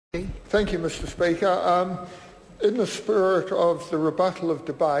Thank you, Mr Speaker. In the spirit of the rebuttal of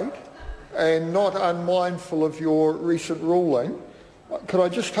debate and not unmindful of your recent ruling, could I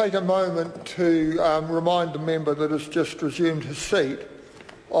just take a moment to remind the member that has just resumed his seat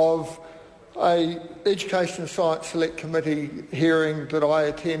of a Education and Science Select Committee hearing that I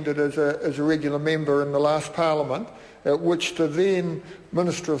attended as a regular member in the last Parliament, at which the then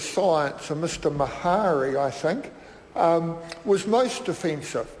Minister of Science, Mr Mahari, I think, was most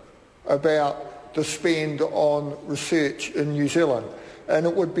defensive about the spend on research in New Zealand. And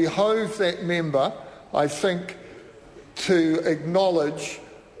it would behove that member, I think, to acknowledge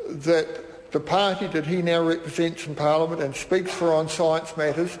that the party that he now represents in Parliament and speaks for on science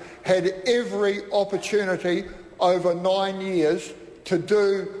matters had every opportunity over 9 years to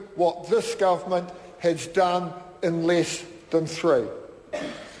do what this government has done in less than 3.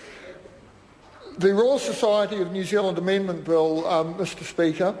 The Royal Society of New Zealand Amendment Bill, Mr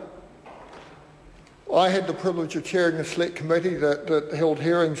Speaker, I had the privilege of chairing a select committee that held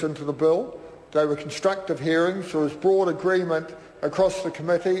hearings into the bill. They were constructive hearings. There was broad agreement across the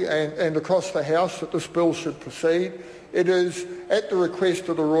committee and across the House that this bill should proceed. It is at the request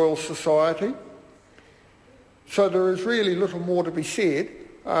of the Royal Society. So there is really little more to be said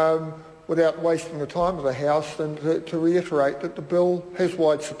without wasting the time of the House than to reiterate that the bill has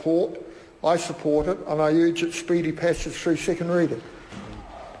wide support. I support it and I urge its speedy passage through second reading.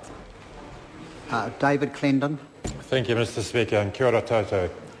 David Clendon. Thank you, Mr Speaker, and kia ora tātou.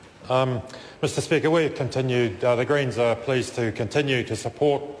 Mr Speaker, the Greens are pleased to continue to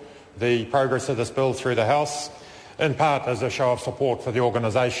support the progress of this bill through the House, in part as a show of support for the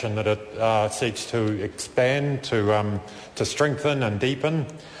organisation that it seeks to expand, to strengthen and deepen.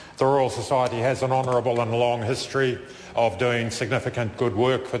 The Royal Society has an honourable and long history of doing significant good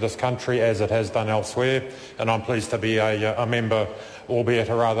work for this country, as it has done elsewhere, and I'm pleased to be a member, albeit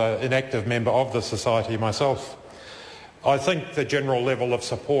a rather inactive member of the Society myself. I think the general level of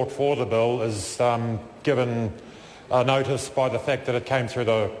support for the bill is given notice by the fact that it came through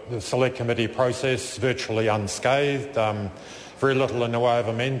the Select Committee process virtually unscathed, very little in the way of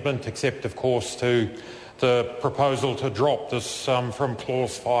amendment, except of course to the proposal to drop this from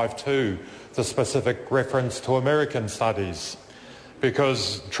Clause 5.2, the specific reference to American studies.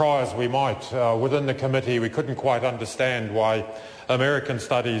 Because try as we might, within the committee we couldn't quite understand why American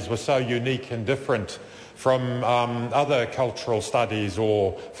studies were so unique and different from other cultural studies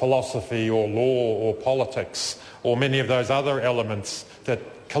or philosophy or law or politics or many of those other elements that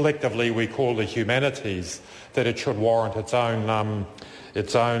collectively we call the humanities, that it should warrant its own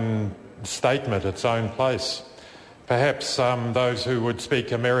statement, its own place. Perhaps those who would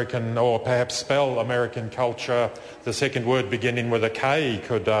speak American or perhaps spell American culture, the second word beginning with a K,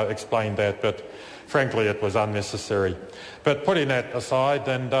 could explain that, but frankly it was unnecessary. But putting that aside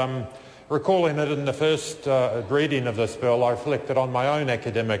and recalling that in the first reading of this bill, I reflected on my own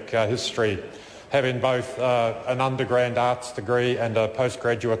academic history, having both an undergrad arts degree and a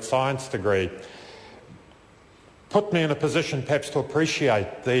postgraduate science degree. Put me in a position perhaps to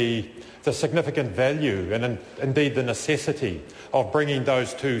appreciate the significant value and indeed the necessity of bringing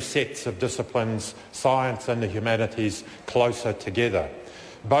those two sets of disciplines, science and the humanities, closer together,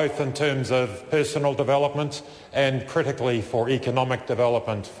 both in terms of personal development and critically for economic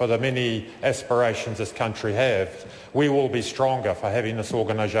development for the many aspirations this country have. We will be stronger for having this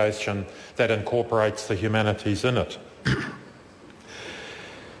organisation that incorporates the humanities in it.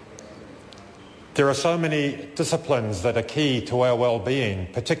 There are so many disciplines that are key to our well-being,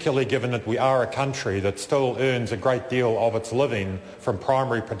 particularly given that we are a country that still earns a great deal of its living from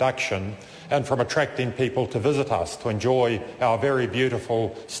primary production and from attracting people to visit us, to enjoy our very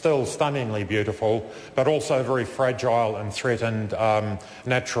beautiful, still stunningly beautiful, but also very fragile and threatened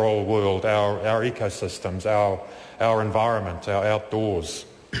natural world, our ecosystems, our environment, our outdoors.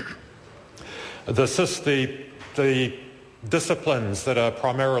 The disciplines that are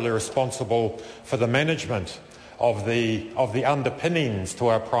primarily responsible for the management of the underpinnings to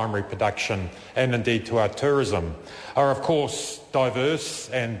our primary production and indeed to our tourism are of course diverse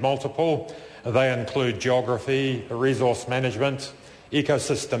and multiple. They include geography, resource management,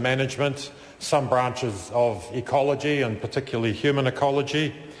 ecosystem management, some branches of ecology and particularly human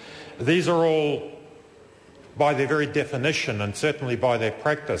ecology. These are all, by their very definition and certainly by their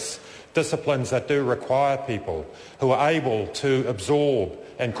practice, disciplines that do require people who are able to absorb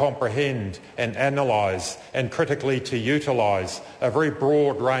and comprehend and analyse and critically to utilise a very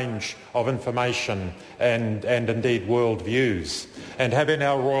broad range of information and indeed world views. And having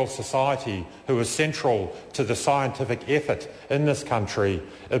our Royal Society, who is central to the scientific effort in this country,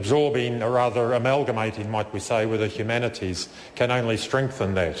 absorbing or rather amalgamating, might we say, with the humanities, can only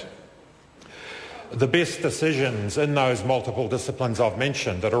strengthen that. the best decisions in those multiple disciplines I've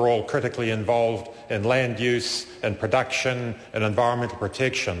mentioned that are all critically involved in land use and production and environmental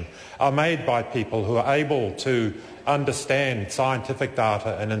protection are made by people who are able to understand scientific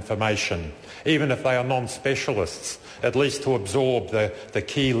data and information, even if they are non-specialists, at least to absorb the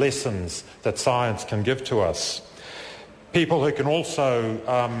key lessons that science can give to us. People who can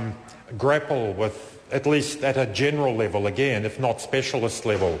also grapple with, at least at a general level again, if not specialist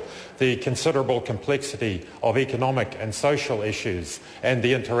level, the considerable complexity of economic and social issues and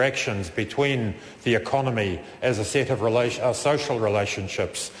the interactions between the economy as a set of social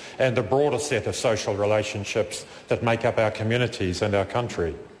relationships and the broader set of social relationships that make up our communities and our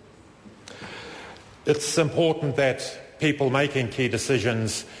country. It's important that people making key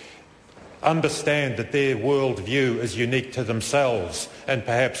decisions understand that their worldview is unique to themselves and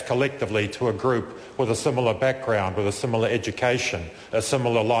perhaps collectively to a group with a similar background, with a similar education, a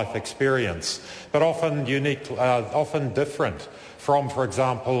similar life experience, but often unique, often different from, for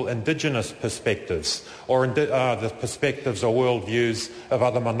example, Indigenous perspectives or the perspectives or worldviews of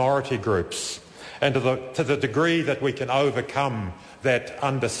other minority groups. And to the degree that we can overcome that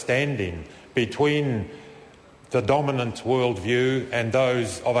understanding between the dominant worldview and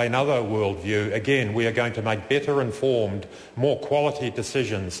those of another worldview, again, we are going to make better informed, more quality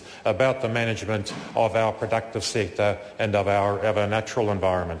decisions about the management of our productive sector and of our natural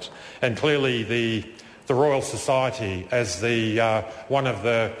environment. And clearly the Royal Society, as one of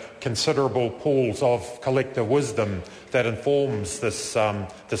the considerable pools of collective wisdom that informs this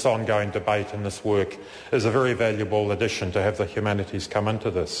ongoing debate and this work, is a very valuable addition to have the humanities come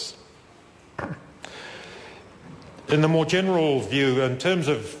into this. In the more general view, in terms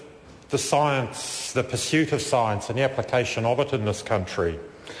of the science, the pursuit of science and the application of it in this country,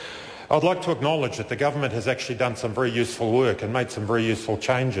 I'd like to acknowledge that the government has actually done some very useful work and made some very useful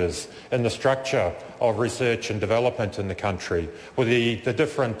changes in the structure of research and development in the country, with the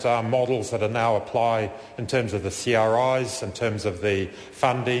different models that are now applied in terms of the CRIs, in terms of the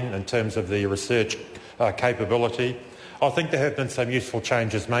funding, in terms of the research capability. I think there have been some useful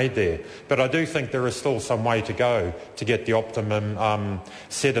changes made there, but I do think there is still some way to go to get the optimum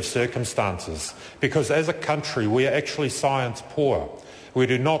set of circumstances, because as a country we are actually science poor. We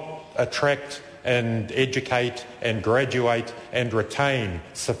do not attract and educate and graduate and retain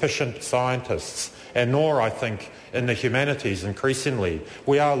sufficient scientists, and nor, I think, in the humanities increasingly.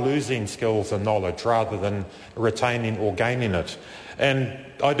 We are losing skills and knowledge rather than retaining or gaining it. And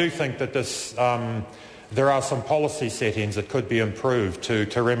I do think that there are some policy settings that could be improved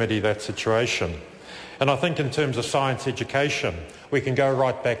to remedy that situation. And I think in terms of science education, we can go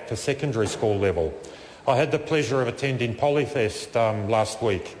right back to secondary school level. I had the pleasure of attending Polyfest last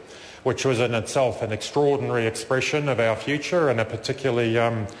week, which was in itself an extraordinary expression of our future, and particularly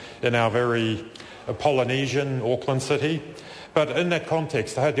in our very Polynesian Auckland city. But in that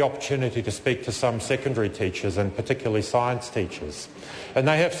context, I had the opportunity to speak to some secondary teachers, and particularly science teachers. And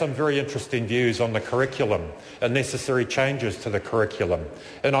they have some very interesting views on the curriculum and necessary changes to the curriculum.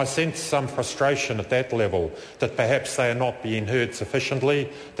 And I sense some frustration at that level that perhaps they are not being heard sufficiently.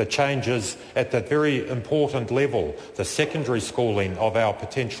 The changes at that very important level, the secondary schooling of our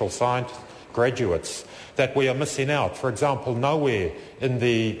potential science graduates, that we are missing out. For example, nowhere in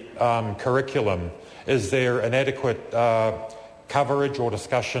the curriculum is there an adequate coverage or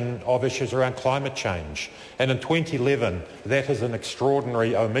discussion of issues around climate change. And in 2011, that is an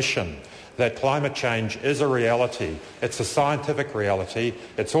extraordinary omission, that climate change is a reality. It's a scientific reality.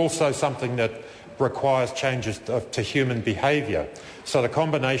 It's also something that requires changes to human behaviour. So the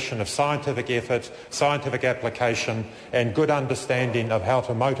combination of scientific effort, scientific application, and good understanding of how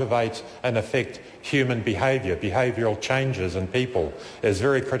to motivate and affect human behaviour, behavioural changes in people, is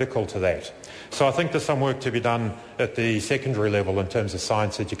very critical to that. So I think there's some work to be done at the secondary level in terms of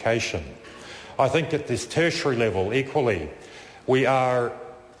science education. I think at this tertiary level, equally, we are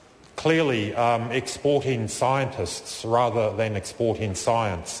clearly exporting scientists rather than exporting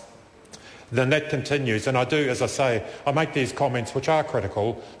science. Then that continues, and I do, as I say, I make these comments which are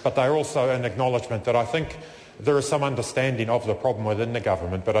critical, but they're also an acknowledgement that I think there is some understanding of the problem within the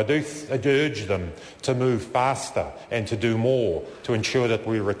government, but I do urge them to move faster and to do more to ensure that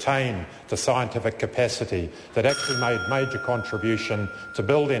we retain the scientific capacity that actually made major contribution to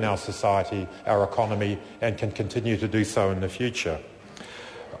building our society, our economy, and can continue to do so in the future.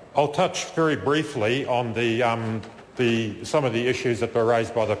 I'll touch very briefly on some of the issues that were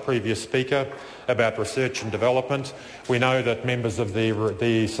raised by the previous speaker about research and development. We know that members of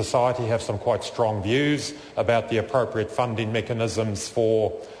the society have some quite strong views about the appropriate funding mechanisms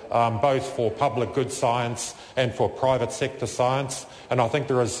for both for public good science and for private sector science, and I think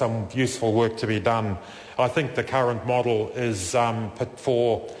there is some useful work to be done. I think the current model is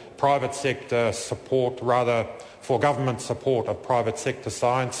for private sector support, rather for government support of private sector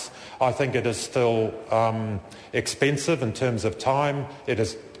science. I think it is still expensive in terms of time. It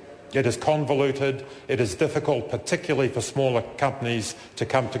is convoluted, it is difficult, particularly for smaller companies to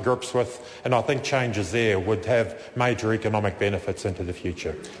come to grips with, and I think changes there would have major economic benefits into the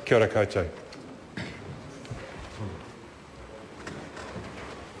future. Kia ora koutou.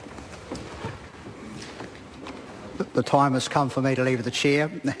 The time has come for me to leave the chair.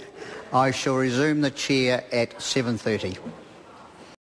 I shall resume the chair at 7:30.